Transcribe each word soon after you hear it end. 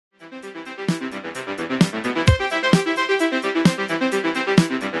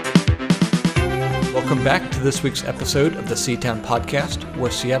Welcome back to this week's episode of the Seatown Podcast, where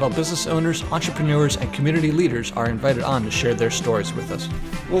Seattle business owners, entrepreneurs, and community leaders are invited on to share their stories with us.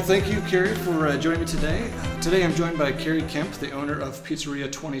 Well, thank you, Cary, for joining me today. Today I'm joined by Cary Kemp, the owner of Pizzeria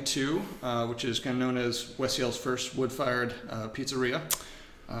 22, which is kind of known as West Seattle's first wood-fired pizzeria.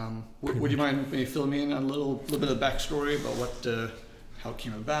 Would you mind maybe filling me in on a little bit of the backstory about how it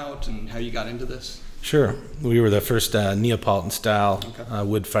came about and how you got into this? Sure. We were the first Neapolitan-style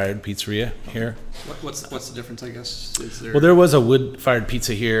wood-fired pizzeria here. What's the difference, I guess? Well, there was a wood-fired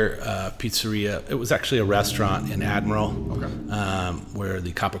pizza here, pizzeria. It was actually a restaurant in Admiral, where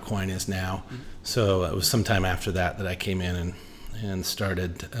the Copper Coin is now. Mm-hmm. So it was sometime after that I came in and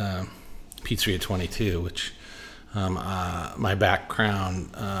started Pizzeria 22, which my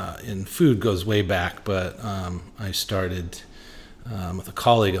background in food goes way back, but I started with a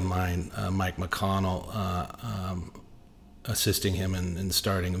colleague of mine, Mike McConnell, assisting him in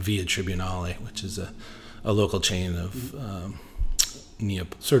starting Via Tribunale, which is a local chain of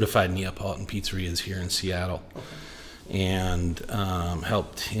certified Neapolitan pizzerias here in Seattle. Okay. And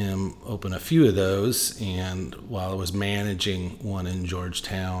helped him open a few of those. And while I was managing one in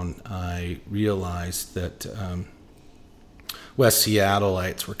Georgetown, I realized that West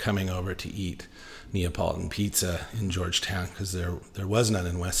Seattleites were coming over to eat Neapolitan pizza in Georgetown because there was none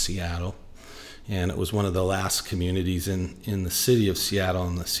in West Seattle, and it was one of the last communities in the city of Seattle,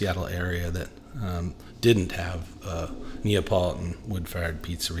 in the Seattle area, that didn't have a Neapolitan wood-fired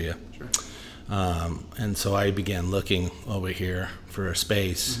pizzeria. Sure. And so I began looking over here for a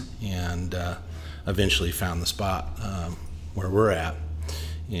space, and eventually found the spot where we're at.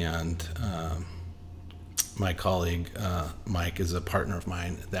 And my colleague Mike is a partner of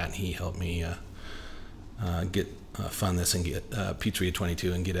mine and he helped me fund this and get Pizzeria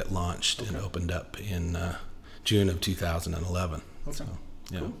 22 and get it launched and opened up in June of 2011. Okay. So,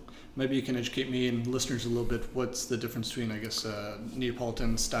 yeah. Cool. Maybe you can educate me and listeners a little bit. What's the difference between, I guess,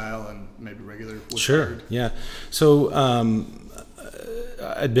 Neapolitan style and maybe regular wood-fired? Sure. Yeah. So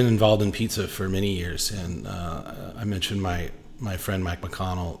I'd been involved in pizza for many years, and I mentioned my friend Mike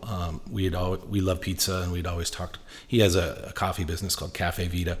McConnell. We love pizza, and we'd always talked. He has a coffee business called Cafe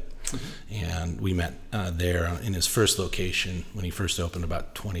Vita. Mm-hmm. And we met there in his first location when he first opened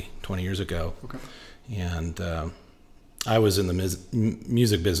about 20 years ago. Okay. And I was in the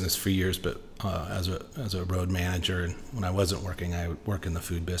music business for years, but as a road manager, and when I wasn't working, I would work in the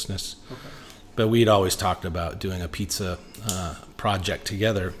food business. Okay. But we'd always talked about doing a pizza project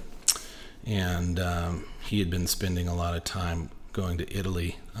together, and he had been spending a lot of time going to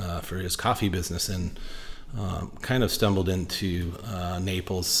Italy for his coffee business, and kind of stumbled into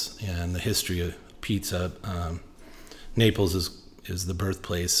Naples and the history of pizza. Naples is the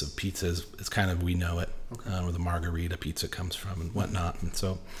birthplace of pizza, it's kind of, we know it, where the margarita pizza comes from and whatnot. And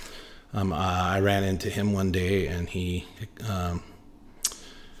so I ran into him one day, and he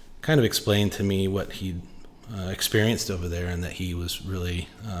kind of explained to me what he'd experienced over there, and that he was really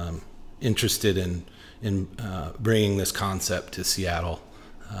interested in bringing this concept to Seattle.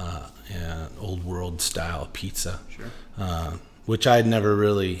 Old world style pizza, sure. Which I'd never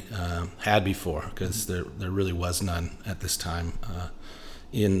really had before, because there really was none at this time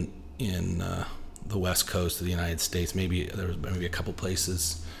in the West Coast of the United States. Maybe there was maybe a couple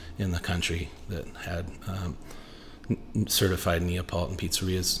places in the country that had certified Neapolitan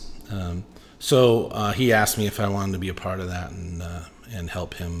pizzerias. So he asked me if I wanted to be a part of that and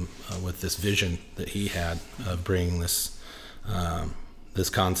help him with this vision that he had of bringing this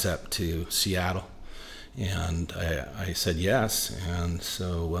concept to Seattle, and I said yes. And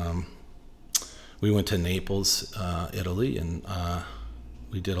so we went to Naples, Italy, and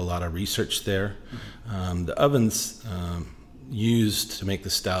we did a lot of research there. The ovens used to make the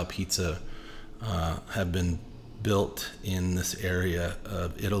style pizza have been built in this area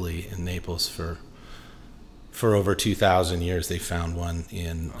of Italy, in Naples, for over 2,000 years. They found one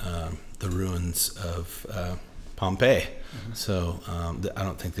in the ruins of Pompeii. Mm-hmm. So I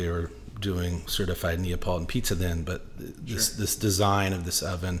don't think they were doing certified Neapolitan pizza then, but this design of this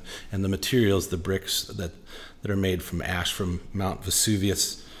oven and the materials, the bricks that are made from ash from Mount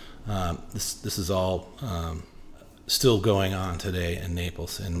Vesuvius, this is all still going on today in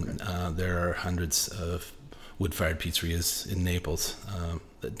Naples, and there are hundreds of wood-fired pizzerias in Naples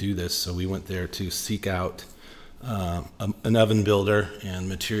that do this. So we went there to seek out an oven builder and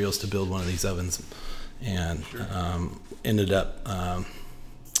materials to build one of these ovens. And ended up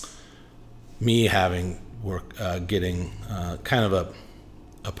me having getting kind of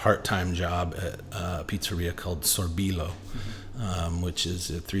a part-time job at a pizzeria called Sorbillo, which is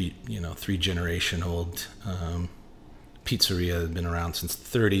a three generation old pizzeria that had been around since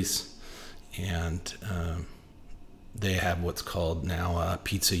the 30s, and they have what's called now a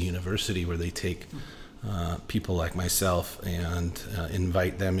pizza university, where they take people like myself and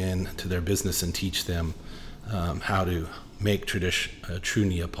invite them in to their business and teach them how to make true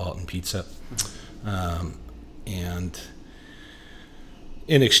Neapolitan pizza. And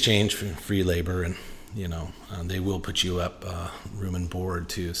in exchange for free labor, and they will put you up room and board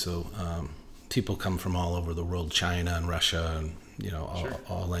too. So people come from all over the world, China and Russia, and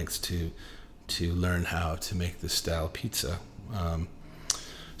all lengths to learn how to make this style of pizza.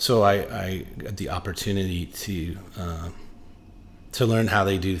 So I got the opportunity to learn how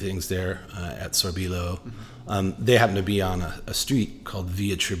they do things there at Sorbillo. They happen to be on a street called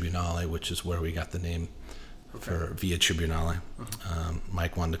Via Tribunale, which is where we got the name for Via Tribunale.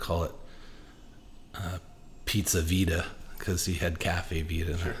 Mike wanted to call it Pizza Vita because he had Cafe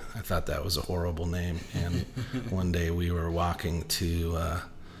Vita. And I thought that was a horrible name. And one day we were walking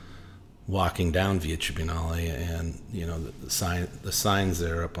down Via Tribunale, and the signs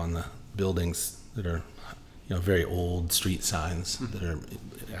there up on the buildings that are very old street signs that are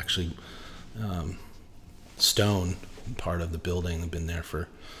actually stone part of the building, have been there for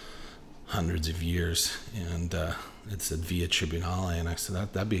hundreds of years, and it said Via Tribunale, and I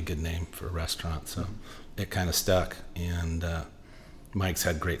said that'd be a good name for a restaurant. So it kind of stuck, and Mike's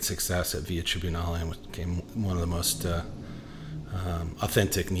had great success at Via Tribunale and became one of the most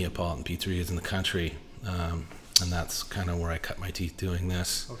authentic Neapolitan pizzerias in the country, and that's kind of where I cut my teeth doing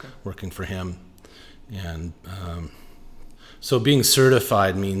this, working for him. And so being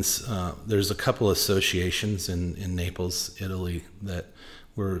certified means there's a couple associations in Naples, Italy, that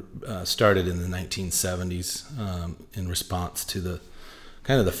were started in the 1970s in response to the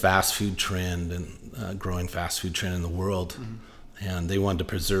kind of the fast food trend and growing fast food trend in the world. And they wanted to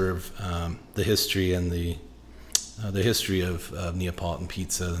preserve the history and the history of Neapolitan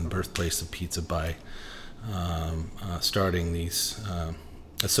pizza and birthplace of pizza by starting these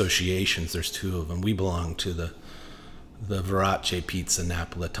associations. There's two of them. We belong to the Verace Pizza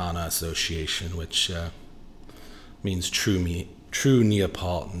Napoletana Association, which means true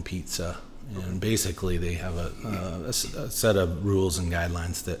Neapolitan pizza. And basically they have a set of rules and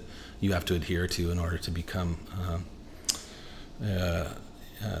guidelines that you have to adhere to in order to become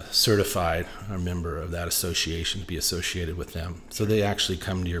certified or member of that association, to be associated with them. So they actually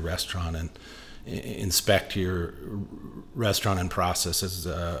come to your restaurant and inspect your restaurant and processes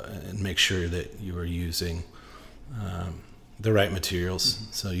and make sure that you are using the right materials.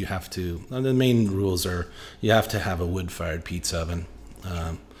 So you have to, the main rules are you have to have a wood-fired pizza oven.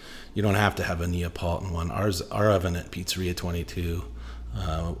 You don't have to have a Neapolitan one. Our oven at Pizzeria 22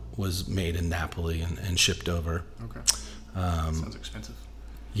 was made in Napoli and shipped over. Sounds expensive.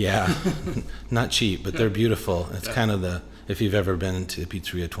 Yeah, not cheap, but they're beautiful. It's kind of if you've ever been to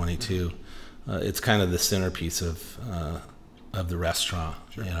Pizzeria 22, it's kind of the centerpiece of the restaurant.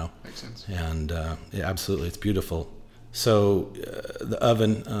 Makes sense. And absolutely, it's beautiful. So the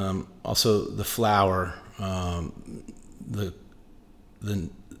oven, also the flour, the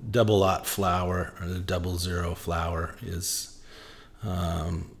double lot flour or the 00 flour is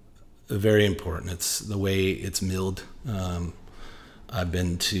very important. It's the way it's milled. I've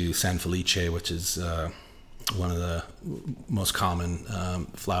been to San Felice, which is one of the most common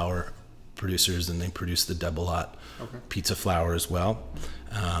flour producers, and they produce the double lot pizza flour as well.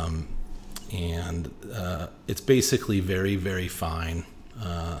 And it's basically very, very fine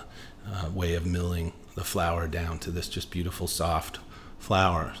way of milling the flour down to this just beautiful soft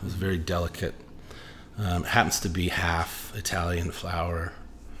flour. It's very delicate. It happens to be half Italian flour,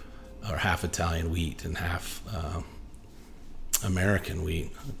 or half Italian wheat and half American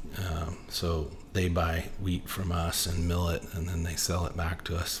wheat. So they buy wheat from us and mill it, and then they sell it back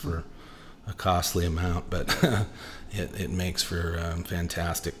to us for a costly amount, but it makes for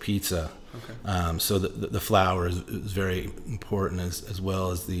fantastic pizza. So the flour is very important, as well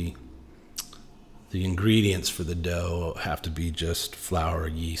as the ingredients for the dough have to be just flour,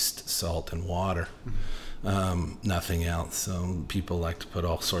 yeast, salt, and water. Nothing else. So people like to put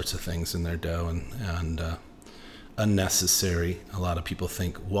all sorts of things in their dough, and unnecessary. A lot of people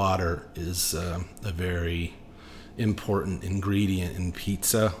think water is a very important ingredient in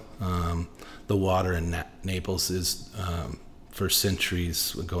pizza. The water in Naples is, for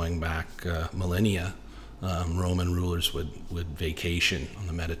centuries, going back millennia, Roman rulers would vacation on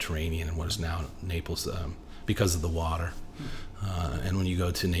the Mediterranean and what is now Naples because of the water. And when you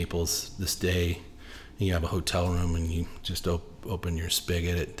go to Naples this day, you have a hotel room and you just open your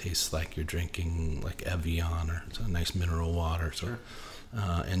spigot, it tastes like you're drinking like Evian or it's a nice mineral water. So,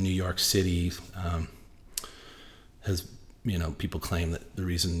 and New York City has people claim that the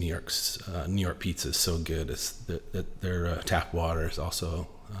reason New York pizza is so good is that their tap water is also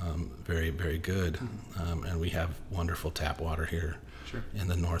very, very good. And we have wonderful tap water here in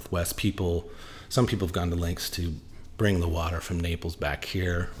the Northwest. Some people have gone to lengths to bring the water from Naples back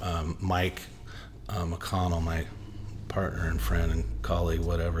here. Mike McConnell, my partner and friend and colleague,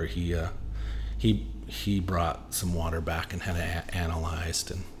 whatever, he brought some water back and had it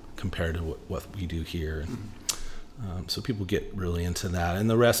analyzed and compared to what we do here. And so people get really into that. And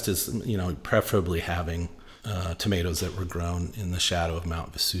the rest is, preferably having tomatoes that were grown in the shadow of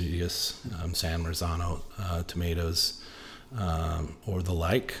Mount Vesuvius, San Marzano tomatoes, or the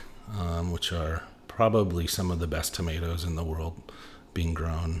like, which are probably some of the best tomatoes in the world being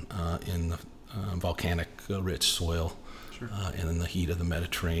grown in the volcanic rich soil and in the heat of the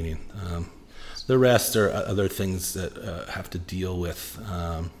Mediterranean. The rest are other things that have to deal with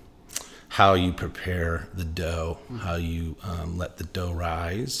how you prepare the dough, how you let the dough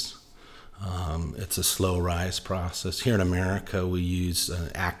rise. It's a slow rise process. Here in America, we use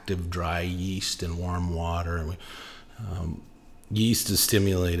an active dry yeast in warm water. And yeast is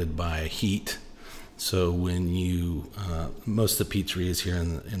stimulated by heat. So when most of the pizzerias here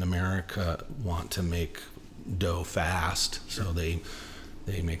in America want to make dough fast, so they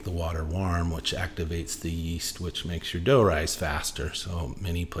make the water warm, which activates the yeast, which makes your dough rise faster. So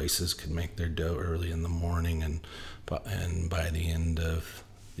many places could make their dough early in the morning, and by the end of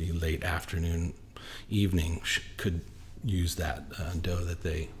the late afternoon, evening, could use that dough that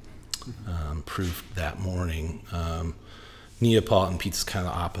they proofed that morning. Neapolitan pizza is kind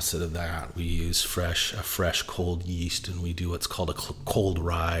of the opposite of that. We use a fresh cold yeast, and we do what's called a cold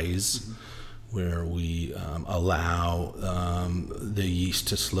rise, where we allow the yeast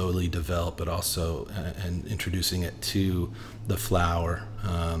to slowly develop, but also and introducing it to the flour,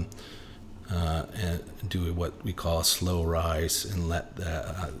 and do what we call a slow rise, and let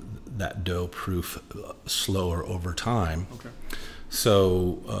that dough proof slower over time. Okay.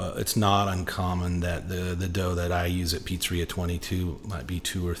 So it's not uncommon that the dough that I use at Pizzeria 22 might be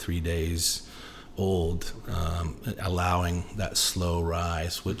 2 or 3 days old, allowing that slow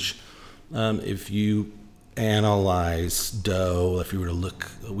rise, which if you analyze dough, if you were to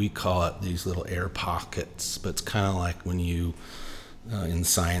look, we call it these little air pockets, but it's kind of like when you, in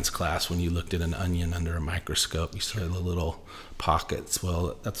science class, when you looked at an onion under a microscope, you saw the little pockets.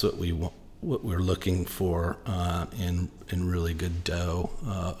 Well, that's what we're looking for in really good dough,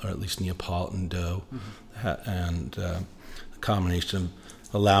 or at least Neapolitan dough, and a combination of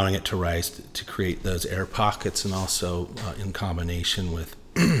allowing it to rise to create those air pockets, and also in combination with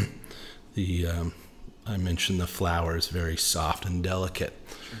I mentioned the flour is very soft and delicate,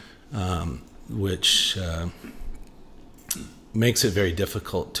 which makes it very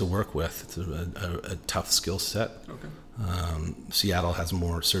difficult to work with. It's a tough skill set. Okay. Seattle has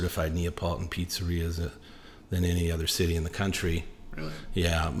more certified Neapolitan pizzerias than any other city in the country. Really?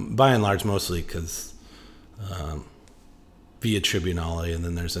 Yeah, by and large, mostly because Via Tribunale, and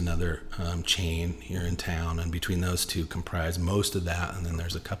then there's another chain here in town, and between those two comprise most of that, and then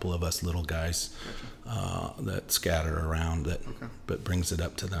there's a couple of us little guys that scatter around that, but brings it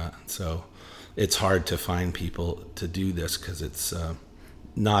up to that. So it's hard to find people to do this because it's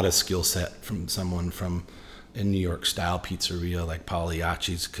not a skill set from someone from a New York style pizzeria like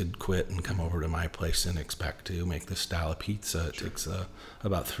Pagliacci's could quit and come over to my place and expect to make this style of pizza. It takes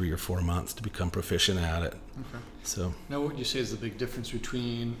about 3 or 4 months to become proficient at it. Okay. So now, what would you say is the big difference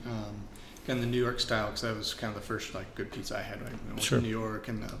between kind of the New York style? Because that was kind of the first good pizza I had. Right? I went to New York,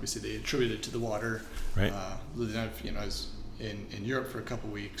 and obviously they attributed it to the water. Right. I was in Europe for a couple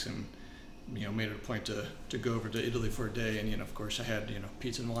weeks, and made it a point to go over to Italy for a day, and of course I had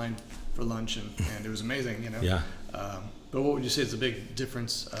pizza and wine for lunch, and it was amazing. Yeah. But what would you say is the big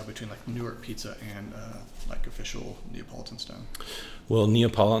difference between New York pizza and official Neapolitan style? Well,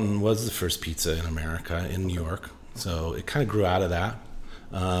 Neapolitan was the first pizza in America in New York, so it kind of grew out of that.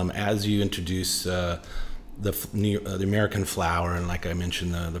 As you introduce the American flour, and like I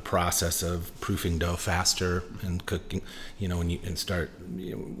mentioned, the process of proofing dough faster and cooking,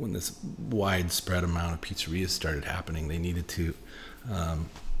 when this widespread amount of pizzerias started happening, they needed to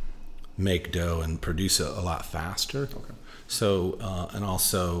make dough and produce it a lot faster. Okay. So, and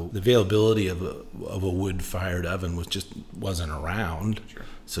also the availability of a wood-fired oven wasn't around. Sure.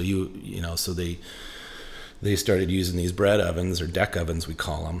 So so they started using these bread ovens, or deck ovens we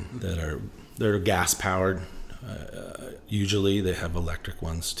call them, they're gas powered. Usually they have electric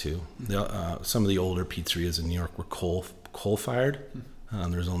ones too. Some of the older pizzerias in New York were coal fired.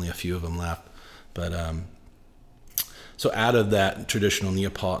 There's only a few of them left, but so out of that traditional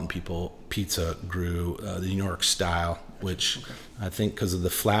Neapolitan pizza grew the New York style, which I think because of the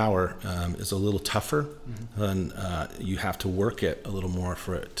flour is a little tougher, and you have to work it a little more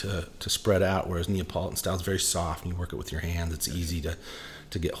for it to spread out, whereas Neapolitan style is very soft, and you work it with your hands. It's easy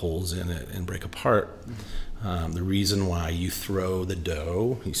to get holes in it and break apart. The reason why you throw the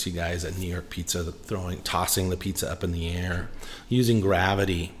dough, you see guys at New York Pizza tossing the pizza up in the air, using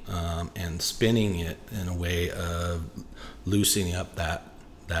gravity and spinning it in a way of loosening up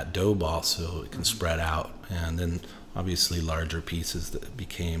that dough ball so it can spread out. And then obviously larger pieces that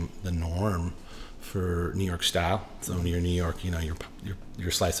became the norm for New York style. So when you're in New York,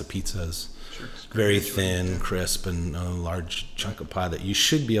 your slice of pizza is very thin, crisp, and a large chunk of pie that you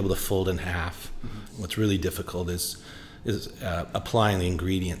should be able to fold in half. What's really difficult is applying the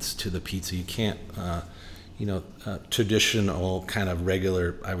ingredients to the pizza. You can't, traditional kind of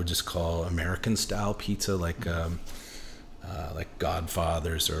regular, I would just call American style pizza, like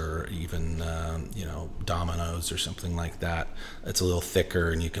Godfather's or even Domino's or something like that. It's a little thicker,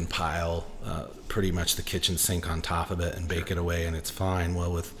 and you can pile pretty much the kitchen sink on top of it and bake it away, and it's fine.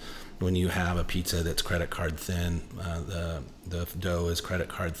 Well, when you have a pizza that's credit card thin, the dough is credit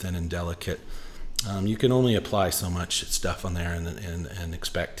card thin and delicate, you can only apply so much stuff on there and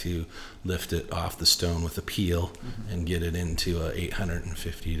expect to lift it off the stone with a peel and get it into a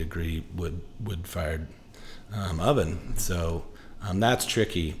 850 degree wood-fired oven. So that's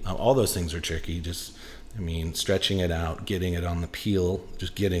tricky. All those things are tricky. Stretching it out, getting it on the peel,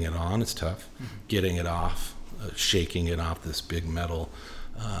 just getting it on is tough. Getting it off, shaking it off this big metal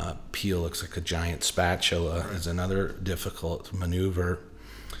peel, looks like a giant spatula, is another difficult maneuver.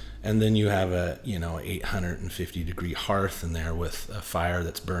 And then you have a 850 degree hearth in there with a fire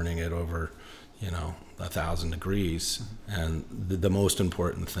that's burning it over 1,000 degrees. And the most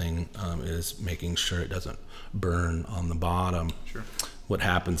important thing is making sure it doesn't burn on the bottom. What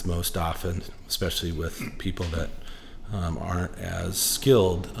happens most often, especially with people that aren't as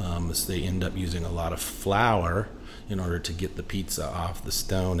skilled, is they end up using a lot of flour in order to get the pizza off the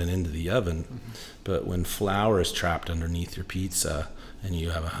stone and into the oven. But when flour is trapped underneath your pizza and you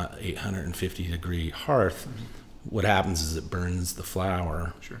have a 850 degree hearth, what happens is it burns the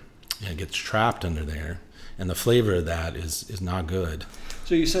flour. And it gets trapped under there, and the flavor of that is not good.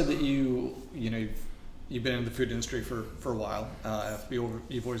 So you said that you've been in the food industry for a while.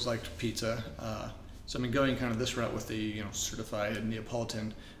 You've always liked pizza. So going kind of this route with the certified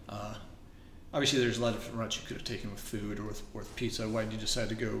Neapolitan. Obviously, there's a lot of different routes you could have taken with food or with pizza. Why did you decide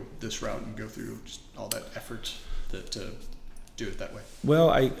to go this route and go through just all that effort to do it that way? Well,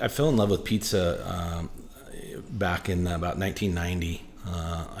 I fell in love with pizza back in about 1990.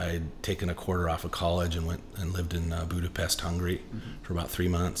 I'd taken a quarter off of college and went and lived in Budapest, Hungary for about 3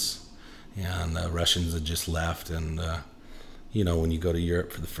 months. And the Russians had just left. And, when you go to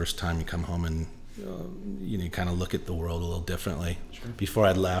Europe for the first time, you come home and you kind of look at the world a little differently. Before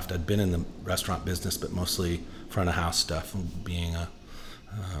I'd left, I'd been in the restaurant business, but mostly front of house stuff, being a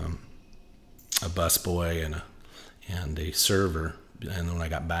busboy and a server. And when I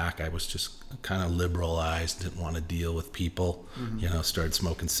got back, I was just kind of liberalized, didn't want to deal with people, started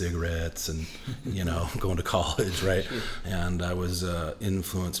smoking cigarettes and, going to college, right? And I was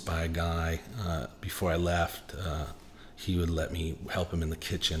influenced by a guy before I left. He would let me help him in the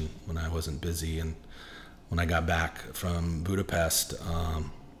kitchen when I wasn't busy. And when I got back from Budapest,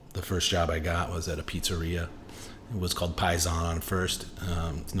 the first job I got was at a pizzeria. It was called Paisan first.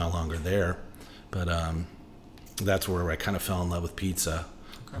 It's no longer there, but that's where I kind of fell in love with pizza.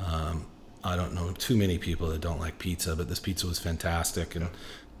 I don't know too many people that don't like pizza, but this pizza was fantastic.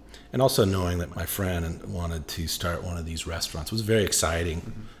 And also knowing that my friend wanted to start one of these restaurants was very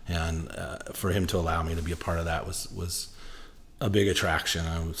exciting. And for him to allow me to be a part of that was a big attraction.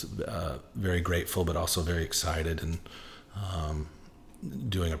 I was very grateful, but also very excited, and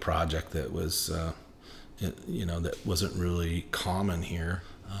doing a project that was, that wasn't really common here.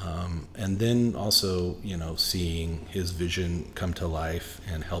 And then also, seeing his vision come to life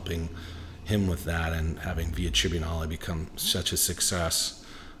and helping him with that, and having Via Tribunale become such a success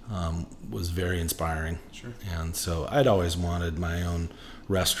was very inspiring. And so I'd always wanted my own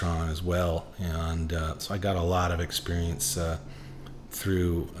restaurant as well. And so I got a lot of experience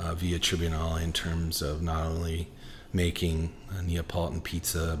through Via Tribunale in terms of not only making a Neapolitan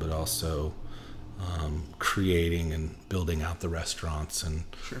pizza, but also creating and building out the restaurants, and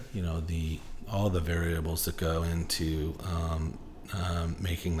all the variables that go into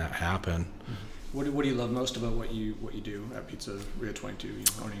making that happen. What do you love most about what you do at Pizzeria 22?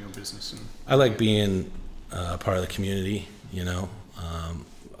 Owning your own business. I like being part of the community.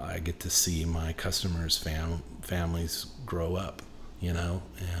 I get to see my customers' families grow up.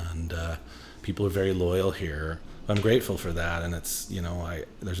 and people are very loyal here. I'm grateful for that, and it's,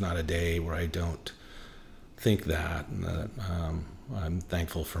 there's not a day where I don't think that, and that I'm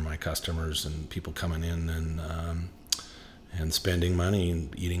thankful for my customers and people coming in and spending money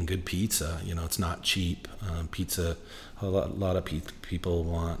and eating good pizza. It's not cheap. Pizza, a lot of people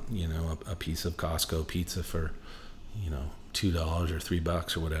want, a piece of Costco pizza for, $2 or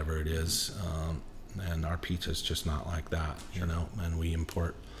 $3 or whatever it is. And our pizza is just not like that, and we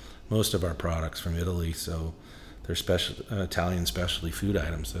import most of our products from Italy. So they're special Italian specialty food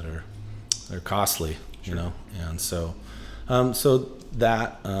items that they're costly, and so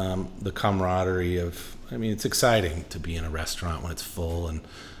that the camaraderie of, it's exciting to be in a restaurant when it's full and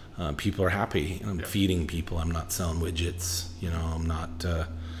people are happy. I'm feeding people. I'm not selling widgets. I'm not.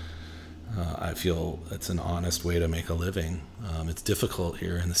 I feel it's an honest way to make a living. It's difficult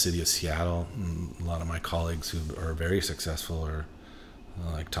here in the city of Seattle. And a lot of my colleagues who are very successful are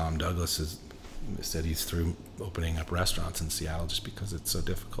like Tom Douglas has said he's through opening up restaurants in Seattle just because it's so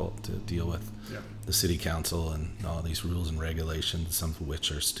difficult to deal with the city council and all these rules and regulations, some of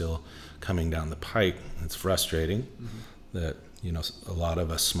which are still coming down the pike. It's frustrating that, a lot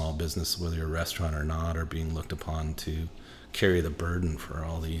of us small business, whether you're a restaurant or not, are being looked upon to carry the burden for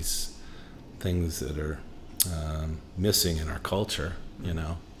all these things that are missing in our culture,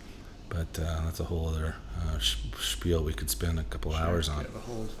 But that's a whole other spiel we could spend a couple hours on. The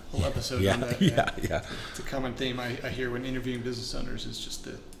whole episode on that. Yeah. It's a common theme I hear when interviewing business owners is just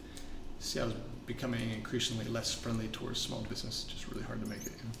that Seattle's becoming increasingly less friendly towards small business. It's just really hard to make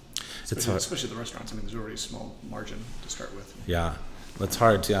it. Especially the restaurants. There's already a small margin to start with. Yeah, it's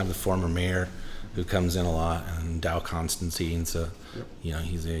hard to. I'm the former mayor who comes in a lot, and Dow Constantine's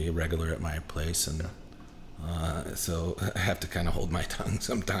he's a regular at my place, and so I have to kind of hold my tongue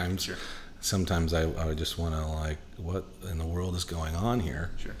sometimes. Sure. Sometimes I just want to what in the world is going on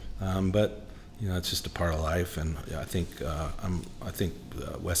here? Sure. But it's just a part of life, and I think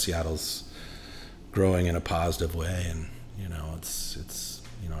West Seattle's growing in a positive way, and it's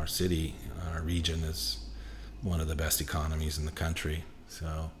our city, our region is one of the best economies in the country.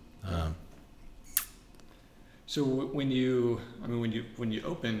 So. So when you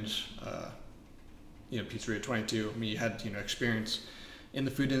opened, Pizzeria 22, you had experience in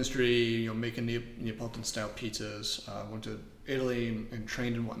the food industry, making Neapolitan style pizzas. Went to Italy and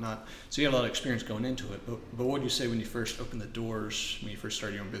trained and whatnot. So you had a lot of experience going into it. But what would you say when you first opened the doors, when you first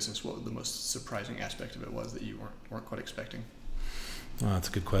started your own business? What the most surprising aspect of it was that you weren't quite expecting? Oh, that's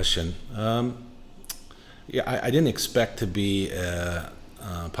a good question. I didn't expect to be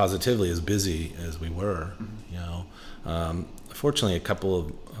positively as busy as we were. Fortunately, a couple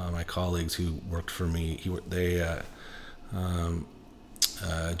of my colleagues who worked for me,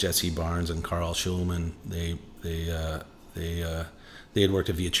 Jesse Barnes and Carl Schulman, they had worked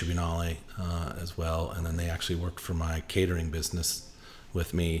at Via Tribunale as well, and then they actually worked for my catering business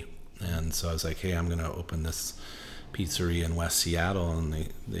with me. And so I was like, hey, I'm going to open this pizzeria in West Seattle, and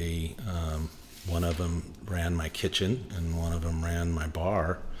they one of them ran my kitchen and one of them ran my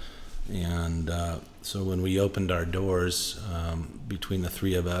bar. And so when we opened our doors, between the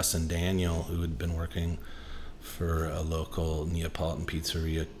three of us and Daniel, who had been working for a local Neapolitan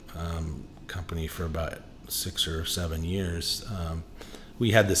pizzeria company for about 6 or 7 years,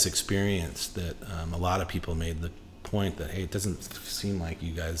 we had this experience that a lot of people made the point that, hey, it doesn't seem like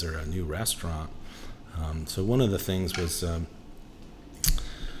you guys are a new restaurant. So one of the things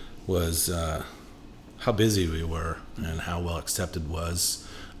was how busy we were and how well accepted was.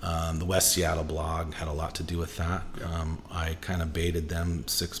 The West Seattle blog had a lot to do with that. I kind of baited them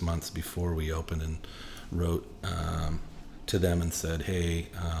 6 months before we opened and wrote to them and said, hey,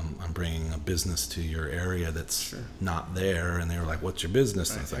 I'm bringing a business to your area that's not there. And they were like, what's your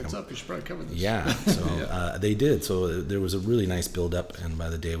business? And I was like, up, you should probably cover this. Yeah, so they did. So there was a really nice build up, and by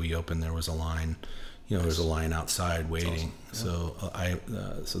the day we opened, there was a line. There was a line outside waiting. Awesome.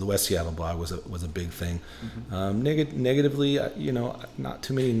 So so the West Seattle blog was a big thing. Mm-hmm. Negatively, not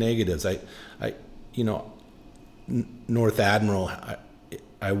too many negatives. North Admiral,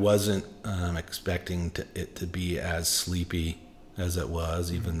 I wasn't expecting it to be as sleepy as it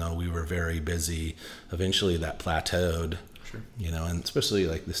was, even though we were very busy. Eventually that plateaued. Sure. And especially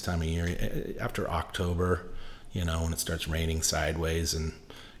like this time of year, after October, when it starts raining sideways, and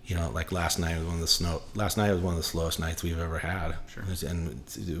like last night was one of the slowest nights we've ever had. Sure.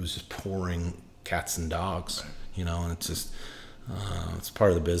 It was just pouring cats and dogs. Right. And it's just it's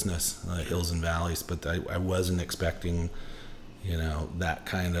part of the business, hills and valleys. But I wasn't expecting that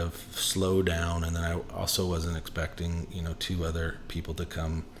kind of slowdown, and then I also wasn't expecting 2 other people to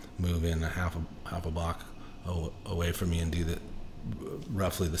come move in a half a block away from me and do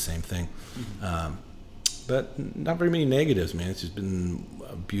roughly the same thing. But not very many negatives, man. It's just been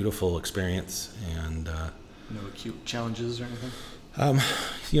a beautiful experience, and no acute challenges or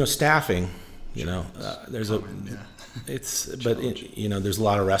anything. Staffing. There's there's a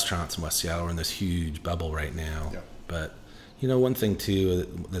lot of restaurants in West Seattle. We're in this huge bubble right now. Yeah. But one thing too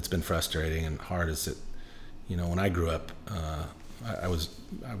that's been frustrating and hard is that when I grew up,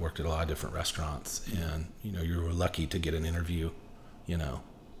 I worked at a lot of different restaurants, and you were lucky to get an interview,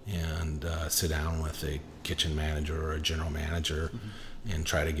 and sit down with a kitchen manager or a general manager and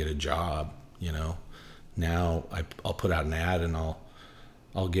try to get a job. Now I'll put out an ad and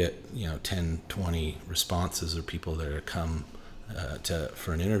I'll get 10, 20 responses of people that are come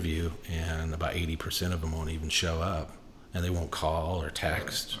for an interview, and about 80% of them won't even show up, and they won't call or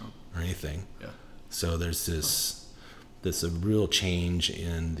text or anything. Yeah. So there's this a real change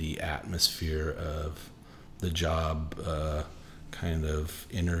in the atmosphere of the job kind of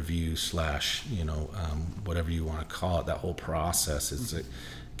interview / whatever you want to call it. That whole process is that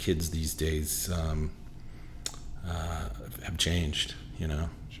kids these days have changed.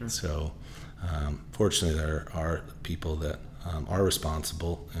 Sure. So fortunately there are people that are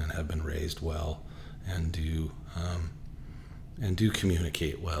responsible and have been raised well and do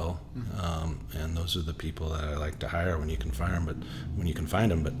communicate well, and those are the people that I like to hire when you can find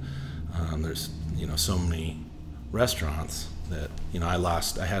them. But there's so many restaurants that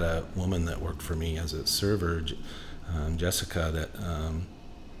I had a woman that worked for me as a server, Jessica, that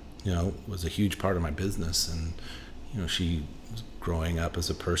was a huge part of my business, and she was growing up as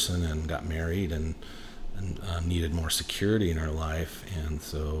a person and got married and needed more security in her life, and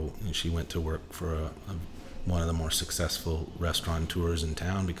so she went to work for one of the more successful restaurateurs in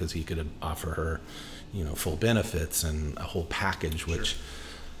town because he could offer her full benefits and a whole package, which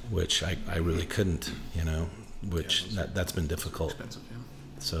I really couldn't, that's been difficult. Expensive, yeah.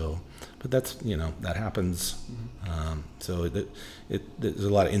 So, but that's that happens. So there's a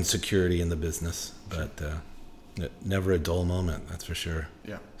lot of insecurity in the business, but never a dull moment, that's for sure.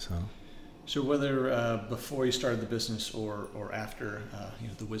 Yeah. So whether before you started the business or after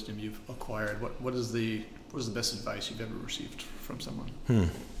the wisdom you've acquired, what is the best advice you've ever received from someone?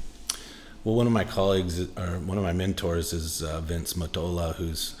 Well, one of my colleagues, or one of my mentors, is Vince Motola,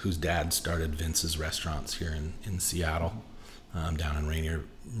 whose dad started Vince's Restaurants here in Seattle, down in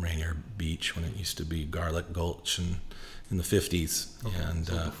Rainier Beach when it used to be Garlic Gulch in the 50s. Okay. And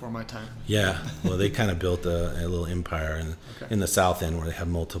so before my time. Yeah, well, they kind of built a little empire in the South End where they have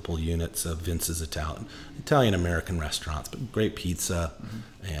multiple units of Vince's Italian American restaurants, but great pizza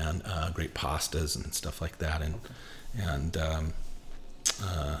and great pastas and stuff like that. And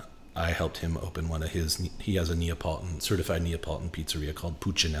I helped him open one of he has a certified Neapolitan pizzeria called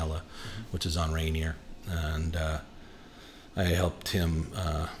Puccinella, which is on Rainier. And I helped him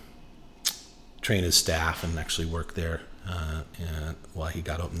train his staff and actually work there and while he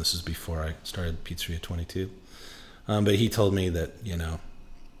got open. This was before I started Pizzeria 22. But he told me that,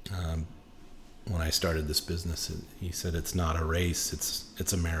 when I started this business, he said it's not a race,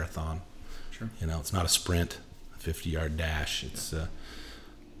 it's a marathon. Sure. It's not a sprint, a 50-yard dash.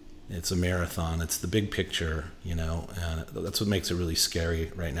 It's a marathon. It's the big picture, and that's what makes it really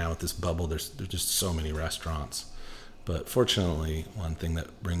scary right now with this bubble. There's just so many restaurants. But fortunately, one thing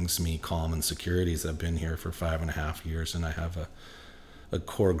that brings me calm and security is that I've been here for 5.5 years, and I have a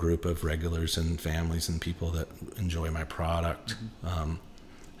core group of regulars and families and people that enjoy my product.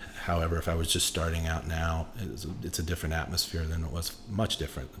 However, if I was just starting out now, it's a different atmosphere than it was, much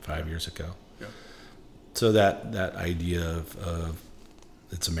different than 5 years ago. Yeah. So that idea of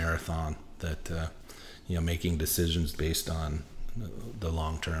it's a marathon, that making decisions based on the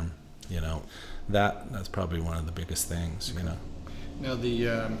long term, that's probably one of the biggest things. Okay. Now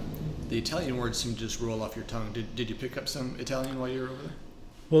the Italian words seem to just roll off your tongue. Did you pick up some Italian while you were over there?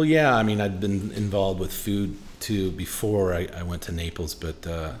 Well, yeah. I mean, I'd been involved with food too before I went to Naples, but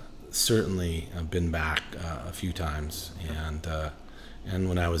certainly I've been back a few times, and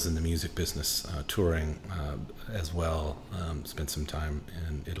when I was in the music business, touring as well, spent some time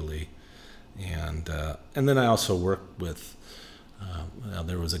in Italy, and then I also worked with.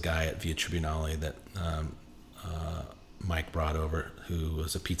 There was a guy at Via Tribunale that Mike brought over, who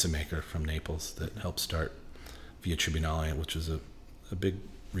was a pizza maker from Naples that helped start Via Tribunale, which was a big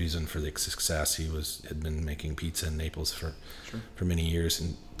reason for the success. He had been making pizza in Naples for many years,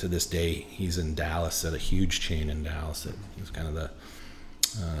 and to this day he's in Dallas at a huge chain in Dallas. He's kind of the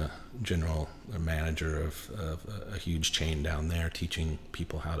general manager of a huge chain down there, teaching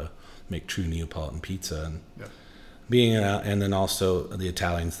people how to make true Neapolitan pizza. And and then also the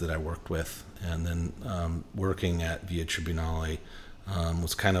Italians that I worked with, and then working at Via Tribunale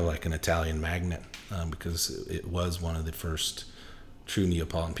was kind of like an Italian magnet because it was one of the first true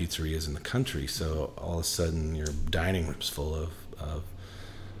Neapolitan pizzerias in the country. So all of a sudden, your dining room's full of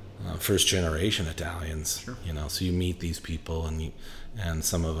first generation Italians. Sure. So you meet these people, and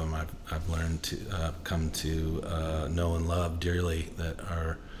some of them I've learned to come to know and love dearly, that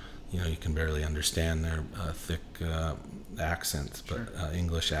are, you can barely understand their thick accents, but Sure.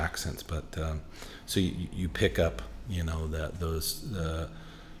 English accents. But so you pick up,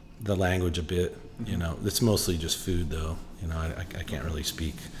 the language a bit. Mm-hmm. It's mostly just food, though. I can't really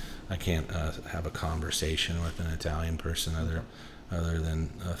speak. I can't have a conversation with an Italian person other than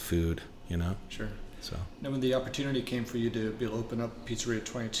food. Sure. So. Now, when the opportunity came for you to be able to open up Pizzeria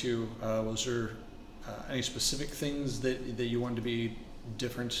 22, was there any specific things that you wanted to be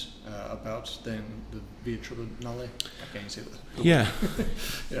different about than the Via Tribunale? I can't say that. Yeah.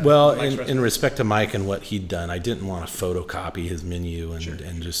 Yeah. Well, Mike's in respect to Mike and what he'd done, I didn't want to photocopy his menu and, Sure.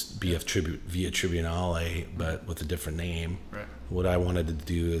 and just be Via Tribunale, but with a different name. Right. What I wanted to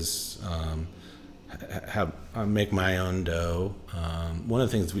do is make my own dough. One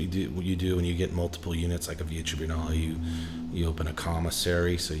of the things you do when you get multiple units like a Via Tribunale, you open a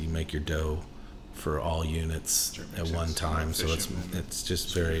commissary, so you make your dough for all units Sure, at makes one sense. time. So Efficient it's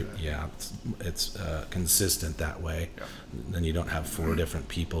just very it's consistent that way. Yeah. Then you don't have four different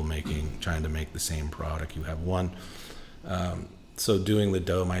people trying to make the same product. You have one. So doing the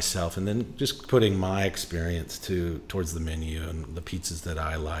dough myself, and then just putting my experience towards the menu and the pizzas that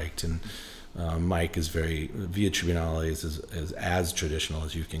I liked. And Mike is Via Tribunale is as traditional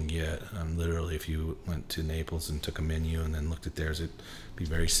as you can get. Literally, if you went to Naples and took a menu and then looked at theirs, it'd be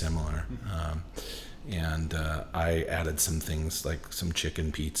very similar. And I added some things like some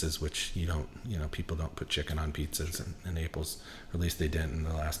chicken pizzas, which people don't put chicken on pizzas in Naples, or at least they didn't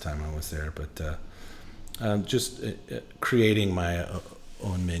the last time I was there. But just creating my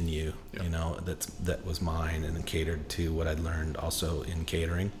own menu, Yeah. that was mine and catered to what I'd learned also in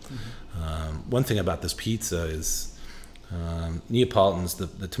catering. Mm-hmm. One thing about this pizza is Neapolitans,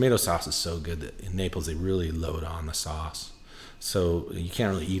 the tomato sauce is so good that in Naples they really load on the sauce. So you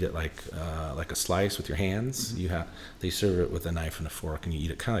can't really eat it like a slice with your hands. Mm-hmm. They serve it with a knife and a fork, and you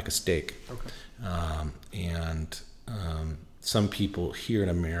eat it kind of like a steak. Okay. And some people here in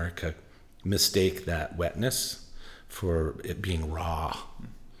America mistake that wetness for it being raw,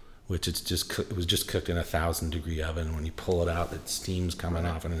 which it was just cooked in a 1,000-degree oven. When you pull it out, it steam's coming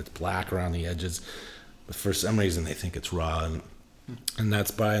off, and it's black around the edges. But for some reason, they think it's raw, and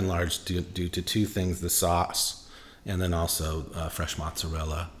that's by and large due to two things: the sauce, and then also fresh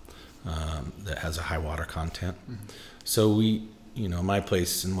mozzarella that has a high water content. Mm-hmm. So my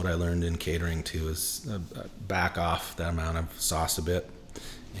place and what I learned in catering too is back off that amount of sauce a bit.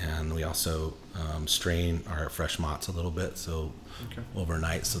 And we also strain our fresh mozz a little bit, so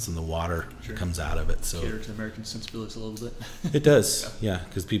overnight, so it's in the water, Sure. comes out of it. So Cater to American sensibilities a little bit. it does, yeah,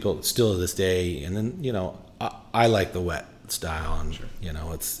 because people still to this day, and then I like the wet style, and Sure.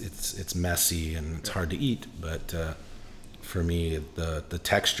 it's messy and it's hard to eat, but for me the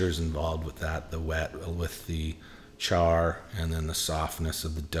textures involved with that, the wet with the char, and then the softness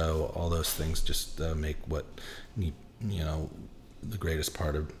of the dough, all those things just make what the greatest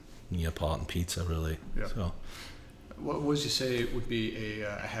part of Neapolitan pizza, really. Yeah. So, What would you say would be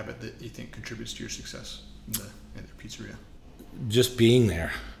a habit that you think contributes to your success in the pizzeria? just being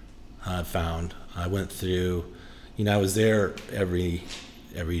there, I found. I went through, I was there every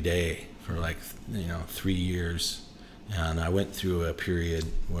day for 3 years, and I went through a period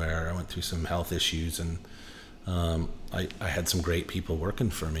where I went through some health issues, and I had some great people working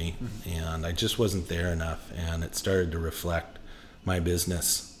for me, and I just wasn't there enough, and it started to reflect my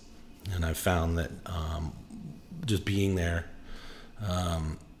business, and I found that just being there,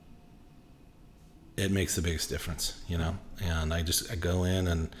 it makes the biggest difference, and I go in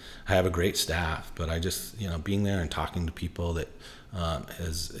and I have a great staff, but I just, being there and talking to people that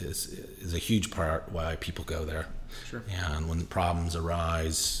is a huge part why people go there. Sure. And when problems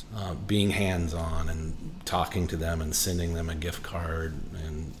arise, being hands-on and talking to them and sending them a gift card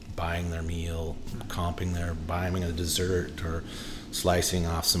and buying their meal, buying a dessert, or slicing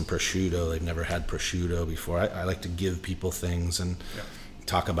off some prosciutto. They've never had prosciutto before. I like to give people things and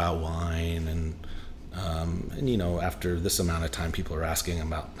talk about wine, and after this amount of time, people are asking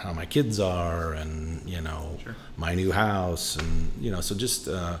about how my kids are, and Sure. my new house, and so just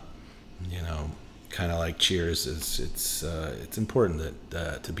kind of like Cheers, it's important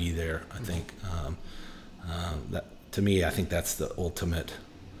that to be there. I think that to me, I think that's the ultimate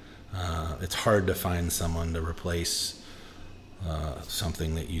it's hard to find someone to replace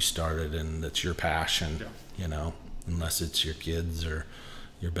something that you started and that's your passion, you know, unless it's your kids or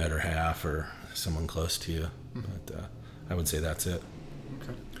your better half or someone close to you. But I would say that's it.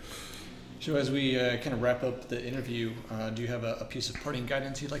 Okay. So as we kind of wrap up the interview, do you have a piece of parting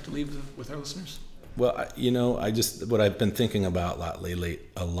guidance you'd like to leave with our listeners? Well, you know, what I've been thinking about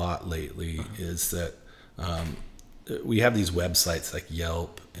a lot lately is that we have these websites like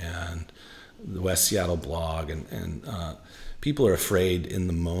Yelp and the West Seattle blog, and people are afraid in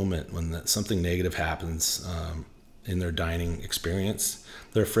the moment when something negative happens in their dining experience.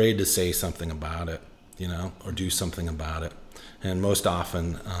 They're afraid to say something about it, you know, or do something about it. And most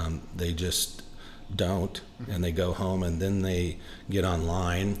often they just don't, and they go home and then they get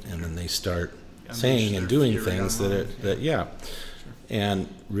online and then they start saying and doing things that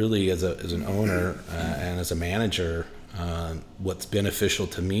and really as an owner and as a manager, what's beneficial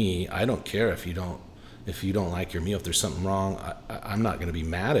to me, I don't care if you don't like your meal. If there's something wrong, I'm not going to be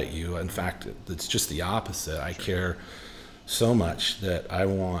mad at you. In fact, it's just the opposite. I care so much that I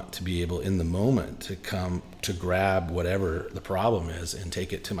want to be able in the moment to come to grab whatever the problem is and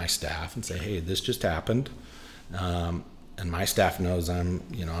take it to my staff and say, hey, this just happened. And my staff knows I'm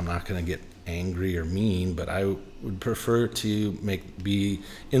not going to get angry or mean, but I would prefer to be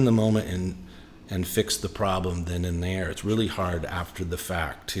in the moment and fix the problem then and there. It's really hard after the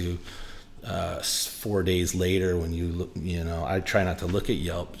fact to 4 days later when you look, you know, I try not to look at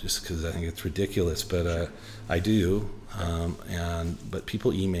Yelp just because I think it's ridiculous, but I do. But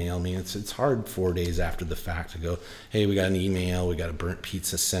people email me. It's hard 4 days after the fact to go, hey, we got an email, we got a burnt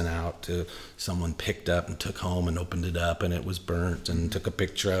pizza sent out to someone, picked up and took home and opened it up and it was burnt, and took a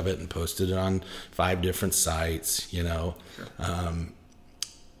picture of it and posted it on 5 different sites, you know. Sure.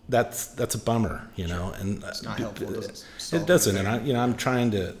 That's a bummer, you know, and it's not helpful. It doesn't. And I'm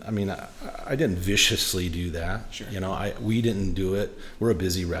trying to, I didn't viciously do that. Sure. You know, we didn't do it. We're a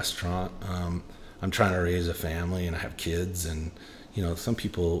busy restaurant. I'm trying to raise a family and I have kids, and, you know, some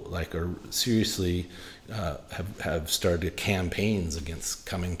people are seriously, have started campaigns against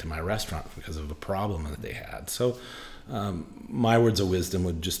coming to my restaurant because of a problem that they had. So, my words of wisdom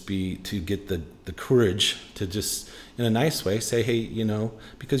would just be to get the courage to just, in a nice way, say, hey, you know,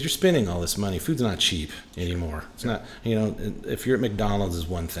 because you're spending all this money, food's not cheap anymore. It's not, you know, if you're at McDonald's is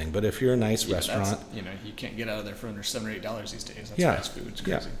one thing, but if you're a nice restaurant, you know, you can't get out of there for under $7 or $8 these days. That's fast food. It's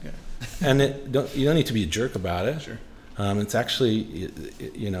crazy. Yeah. And you don't need to be a jerk about it. Sure. It's actually,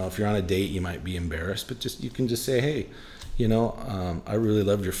 you know, if you're on a date, you might be embarrassed, but you can just say, hey, you know, I really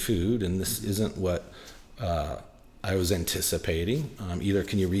loved your food, and this isn't what I was anticipating. Either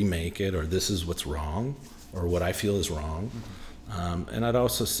can you remake it, or this is what's wrong, or what I feel is wrong. And I'd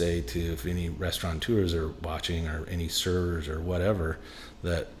also say if any restaurateurs are watching, or any servers or whatever,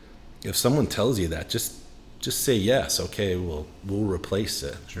 that if someone tells you that, just say yes. Okay, we'll replace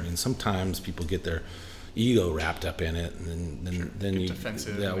it. Sure. I mean, sometimes people get their ego wrapped up in it, and then you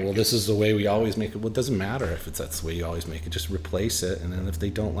defensive. Yeah, well, this is the way we always make it. Well, it doesn't matter if that's the way you always make it. Just replace it, and then if they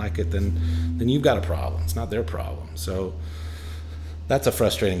don't like it, then you've got a problem. It's not their problem. So that's a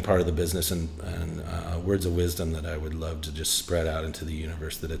frustrating part of the business, and words of wisdom that I would love to just spread out into the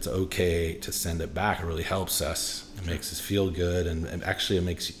universe, that it's okay to send it back. It really helps us. It makes us feel good, and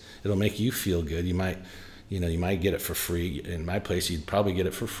actually it'll make you feel good. You might get it for free. In my place, you'd probably get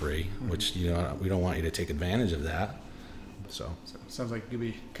it for free, which, you know, we don't want you to take advantage of that. So it sounds like it could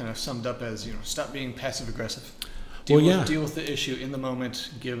be kind of summed up as, you know, stop being passive aggressive. Deal with the issue in the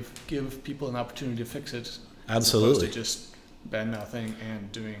moment. Give people an opportunity to fix it. Absolutely. As opposed to just bad mouthing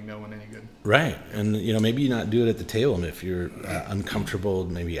and doing no one any good. Right. And, you know, maybe not do it at the table. And if you're uncomfortable,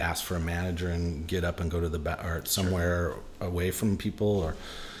 maybe ask for a manager and get up and go to the back, or somewhere away from people, or,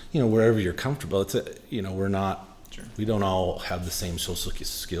 you know, wherever you're comfortable. You know, we don't all have the same social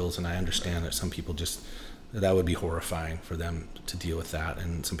skills, and I understand that some people that would be horrifying for them to deal with that,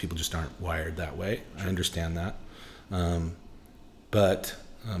 and some people just aren't wired that way. Sure. I understand that. But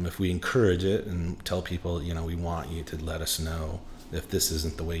if we encourage it and tell people, you know, we want you to let us know if this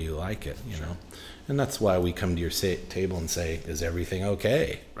isn't the way you like it, you know. And that's why we come to your table and say, is everything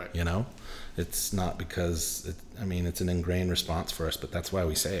okay? Right. You know? It's not because, it's an ingrained response for us, but that's why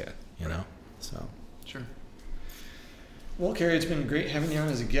we say it, you know? So. Sure. Well, Cary, it's been great having you on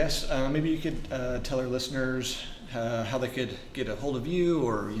as a guest. Maybe you could tell our listeners how they could get a hold of you,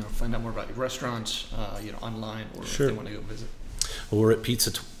 or, you know, find out more about your restaurants, you know, online, or Sure. if they want to go visit. Well, we're at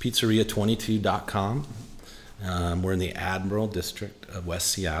Pizzeria22.com. We're in the Admiral District of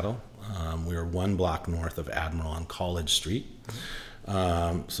West Seattle. We're 1 block north of Admiral on College Street.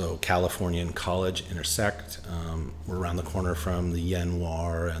 So California and College intersect. We're around the corner from the Yen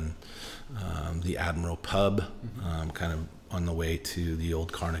War and the Admiral Pub, kind of on the way to the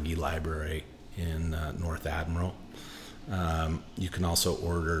old Carnegie Library in North Admiral. You can also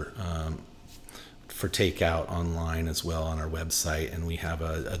order for takeout online as well on our website, and we have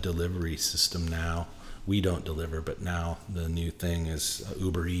a delivery system now. We don't deliver, but now the new thing is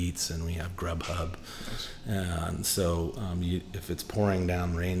Uber Eats, and we have Grubhub. Nice. And so if it's pouring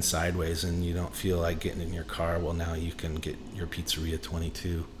down rain sideways and you don't feel like getting in your car, well, now you can get your Pizzeria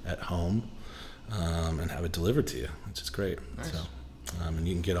 22 at home and have it delivered to you, which is great. Nice. So, and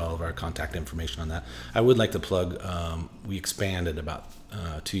you can get all of our contact information on that. I would like to plug, we expanded about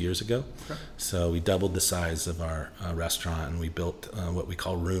 2 years ago. Okay. So we doubled the size of our restaurant, and we built what we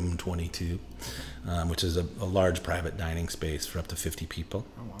call Room 22, which is a large private dining space for up to 50 people.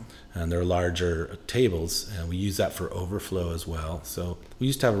 Oh, wow. And they're larger tables, and we use that for overflow as well. So we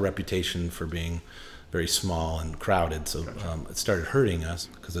used to have a reputation for being very small and crowded, so it started hurting us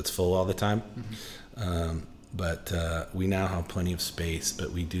because it's full all the time. But we now have plenty of space,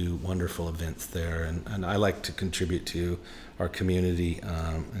 but we do wonderful events there. And I like to contribute to our community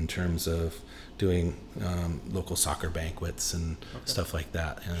in terms of doing local soccer banquets and stuff like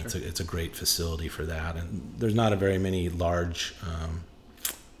that. And it's a great facility for that. And there's not very many large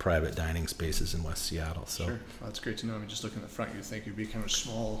private dining spaces in West Seattle. So Sure. Well, that's great to know. I mean, just looking at the front, you'd think it'd be kind of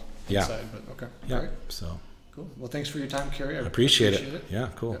small Yeah. inside, but okay. yeah, All right. so Cool. Well, thanks for your time, Cary. I appreciate it. Yeah,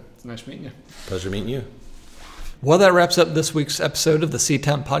 cool. Yeah, it's nice meeting you. Pleasure meeting you. Well, that wraps up this week's episode of the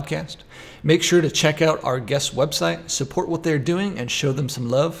C-Town Podcast. Make sure to check out our guest website, support what they're doing, and show them some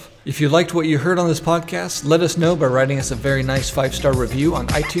love. If you liked what you heard on this podcast, let us know by writing us a very nice 5-star review on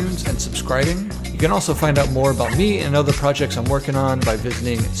iTunes and subscribing. You can also find out more about me and other projects I'm working on by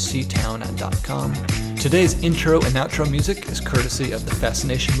visiting ctown.com. Today's intro and outro music is courtesy of the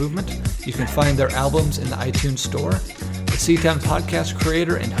Fascination Movement. You can find their albums in the iTunes store. The C-Town Podcast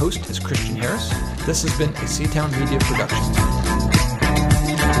creator and host is Christian Harris. This has been a C-Town Media production.